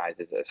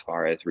prioritizes as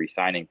far as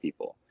re-signing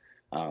people.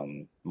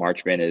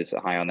 Marchment is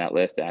high on that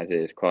list, as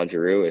is Claude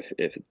Giroux,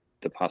 if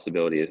the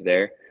possibility is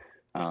there.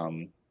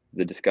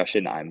 The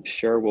discussion I'm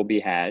sure will be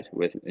had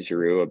with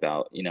Giroux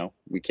about,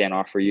 we can't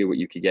offer you what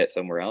you could get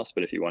somewhere else,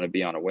 but if you want to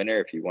be on a winner,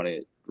 if you want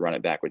to run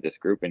it back with this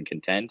group and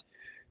contend,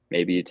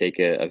 maybe you take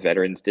a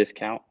veterans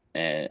discount.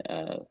 And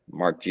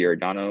Mark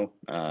Giordano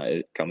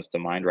it comes to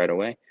mind right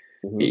away.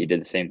 Mm-hmm. He did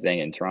the same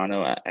thing in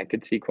Toronto. I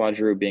could see Claude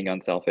Giroux being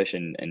unselfish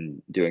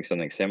and doing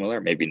something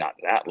similar, maybe not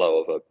that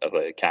low of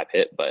a cap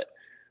hit, but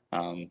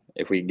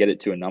if we get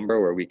it to a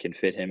number where we can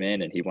fit him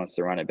in and he wants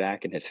to run it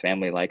back and his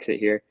family likes it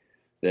here,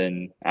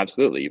 then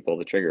absolutely you pull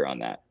the trigger on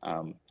that.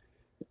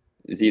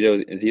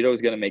 Zito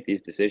is going to make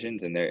these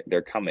decisions and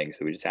they're coming,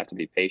 so we just have to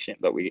be patient.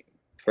 But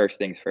first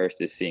things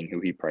first is seeing who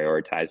he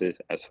prioritizes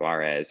as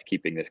far as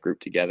keeping this group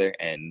together,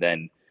 and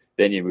then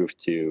you move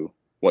to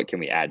what can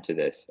we add to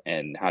this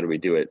and how do we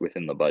do it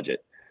within the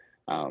budget.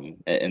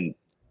 And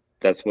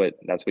that's what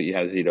you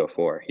have Zito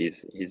for.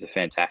 He's a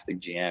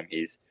fantastic GM.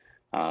 He's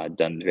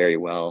done very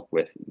well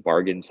with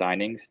bargain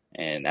signings,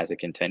 and as a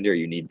contender,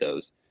 you need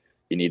those.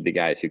 You need the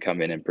guys who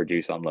come in and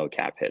produce on low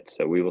cap hits.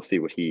 So we will see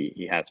what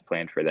he has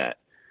planned for that.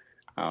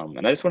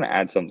 And I just want to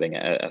add something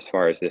as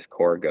far as this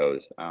core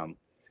goes.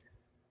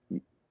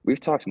 We've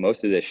talked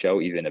most of this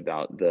show even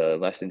about the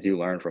lessons you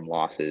learn from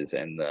losses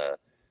and the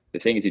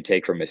things you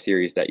take from a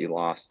series that you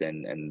lost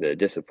and the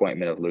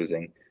disappointment of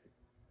losing.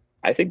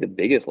 I think the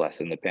biggest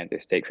lesson the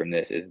Panthers take from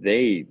this is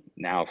they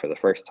now, for the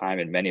first time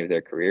in many of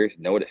their careers,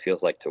 know what it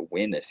feels like to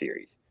win a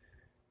series.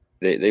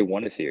 They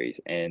won a series,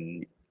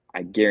 and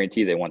I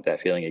guarantee they want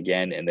that feeling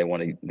again, and they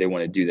want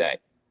to do that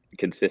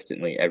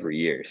consistently every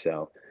year.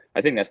 So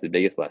I think that's the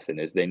biggest lesson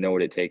is they know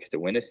what it takes to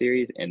win a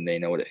series, and they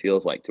know what it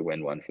feels like to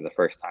win one for the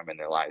first time in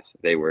their lives.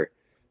 They were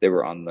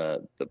on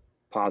the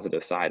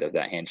positive side of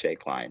that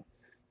handshake line,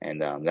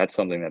 and that's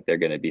something that they're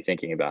going to be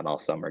thinking about all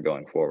summer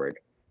going forward.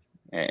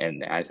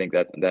 And I think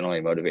that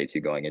only motivates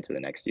you going into the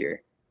next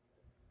year.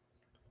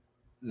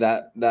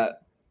 That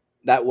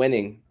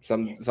winning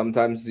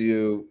sometimes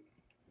you.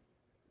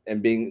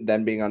 And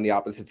being on the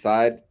opposite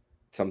side,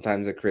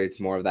 sometimes it creates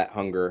more of that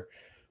hunger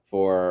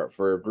for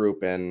a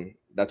group, and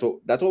that's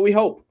what we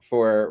hope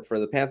for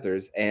the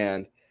Panthers.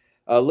 And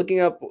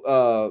Looking up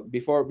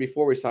before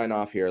we sign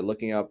off here,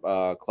 looking up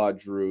Claude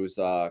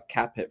Giroux's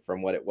cap hit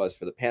from what it was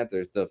for the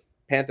Panthers. The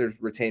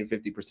Panthers retained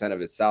 50% of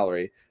his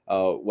salary,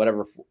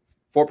 whatever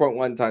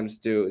 4.1 times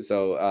 2.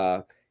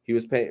 So he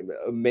was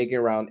making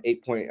around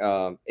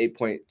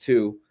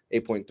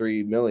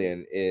 8.3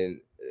 million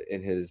in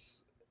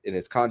his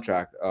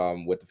contract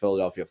with the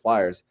Philadelphia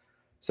Flyers.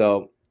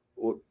 So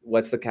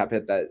what's the cap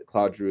hit that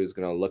Claude Giroux is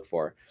going to look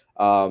for?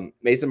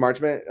 Mason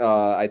Marchment,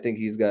 I think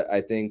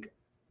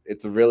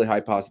it's a really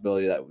high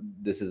possibility that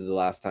this is the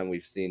last time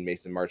we've seen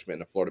Mason Marchment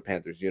in a Florida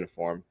Panthers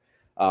uniform,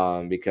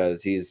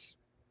 because he's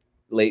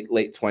late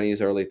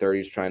 20s, early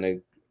 30s, trying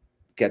to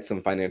get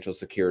some financial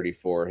security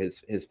for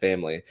his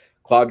family.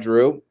 Claude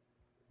Giroux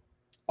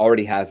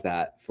already has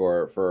that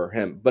for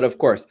him. But of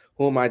course,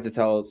 who am I to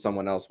tell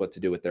someone else what to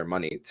do with their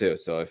money too?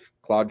 So if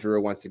Claude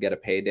Giroux wants to get a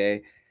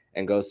payday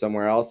and go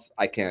somewhere else,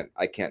 I can't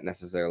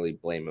necessarily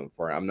blame him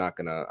for it. I'm not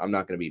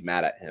gonna be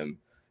mad at him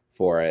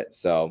for it.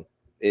 So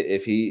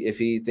if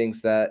he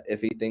thinks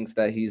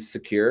that he's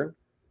secure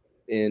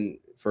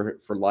for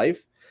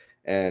life,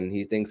 and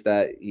he thinks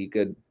that he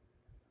could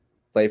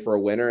play for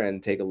a winner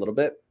and take a little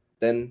bit,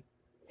 then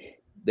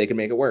they can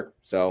make it work.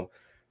 So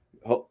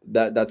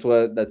that's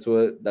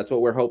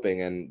what we're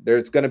hoping. And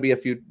there's going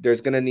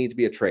to need to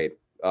be a trade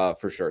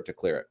for sure to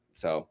clear it.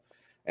 So,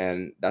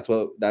 and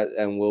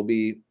and we'll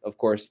be, of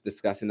course,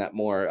 discussing that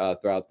more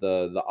throughout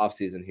the off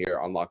season here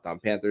on Locked On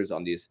Panthers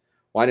on these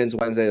Wine-Ins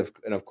Wednesday,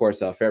 and of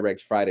course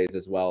Fairbanks Fridays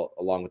as well,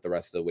 along with the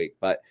rest of the week.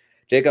 But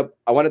Jacob,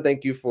 I want to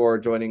thank you for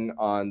joining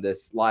on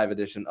this live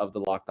edition of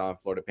the Locked On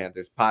Florida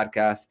Panthers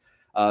podcast.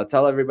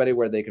 Tell everybody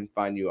where they can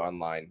find you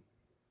online.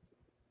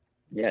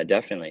 Yeah,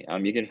 definitely.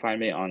 You can find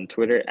me on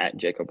Twitter at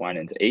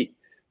JacobWinans8.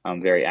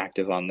 I'm very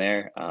active on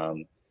there.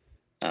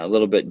 A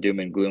little bit doom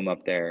and gloom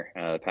up there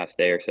the past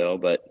day or so,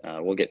 but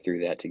we'll get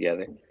through that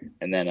together.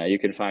 And then you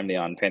can find me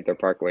on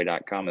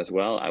PantherParkway.com as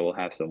well. I will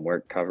have some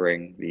work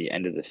covering the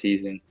end of the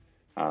season,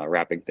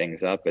 wrapping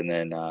things up, and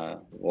then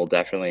we'll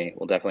definitely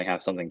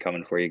have something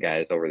coming for you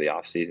guys over the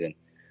off season.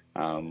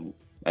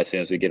 As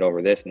soon as we get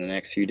over this in the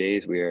next few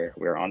days,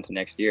 we're on to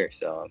next year.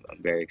 So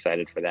I'm very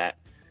excited for that.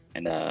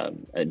 And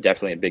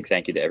definitely a big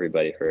thank you to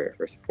everybody for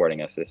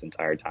supporting us this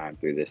entire time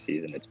through this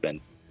season. It's been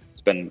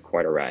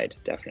quite a ride,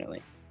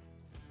 definitely.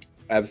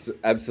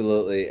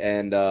 Absolutely.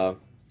 And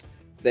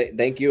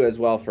thank you as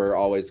well for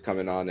always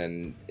coming on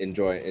and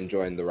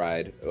enjoying the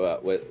ride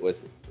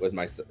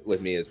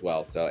with me as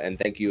well. So, and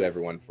thank you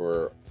everyone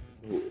for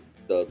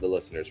the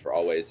listeners for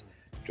always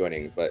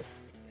joining. But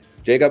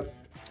Jacob,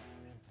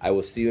 I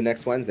will see you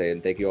next Wednesday,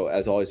 and thank you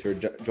as always for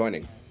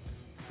joining.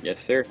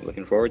 Yes, sir.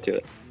 Looking forward to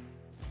it.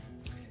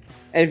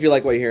 And if you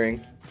like what you're hearing,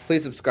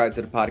 please subscribe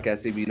to the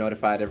podcast to be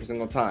notified every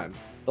single time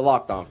the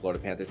Locked On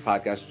Florida Panthers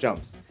podcast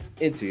jumps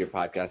into your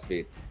podcast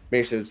feed.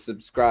 Make sure to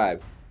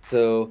subscribe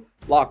to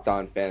Locked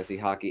On Fantasy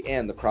Hockey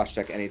and the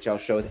Crosscheck NHL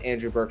show with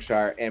Andrew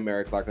Berkshire and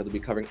Mary Clark. They'll be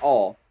covering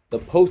all the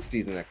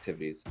postseason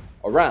activities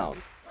around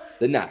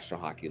the National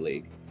Hockey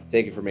League.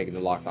 Thank you for making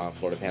the Locked On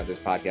Florida Panthers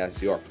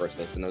podcast your first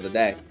listen of the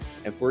day.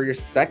 And for your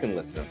second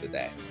listen of the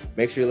day,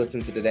 make sure you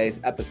listen to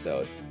today's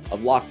episode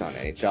of Locked On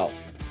NHL.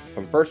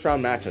 From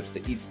first-round matchups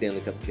to each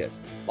Stanley Cup kiss,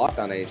 Locked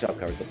On NHL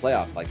covers the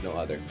playoffs like no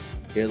other.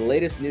 Hear the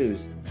latest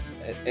news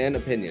and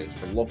opinions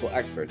from local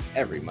experts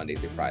every Monday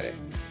through Friday.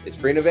 It's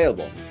free and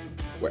available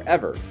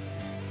wherever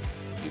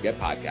you get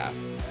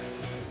podcasts.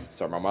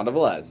 So I'm Armando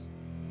Velez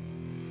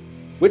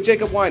with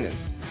Jacob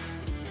Winans,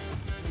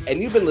 and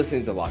you've been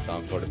listening to Locked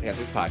On Florida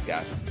Panthers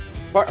podcast,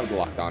 part of the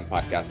Locked On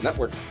Podcast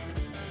Network,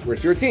 where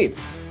it's your team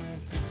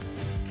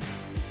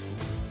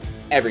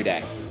every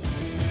day.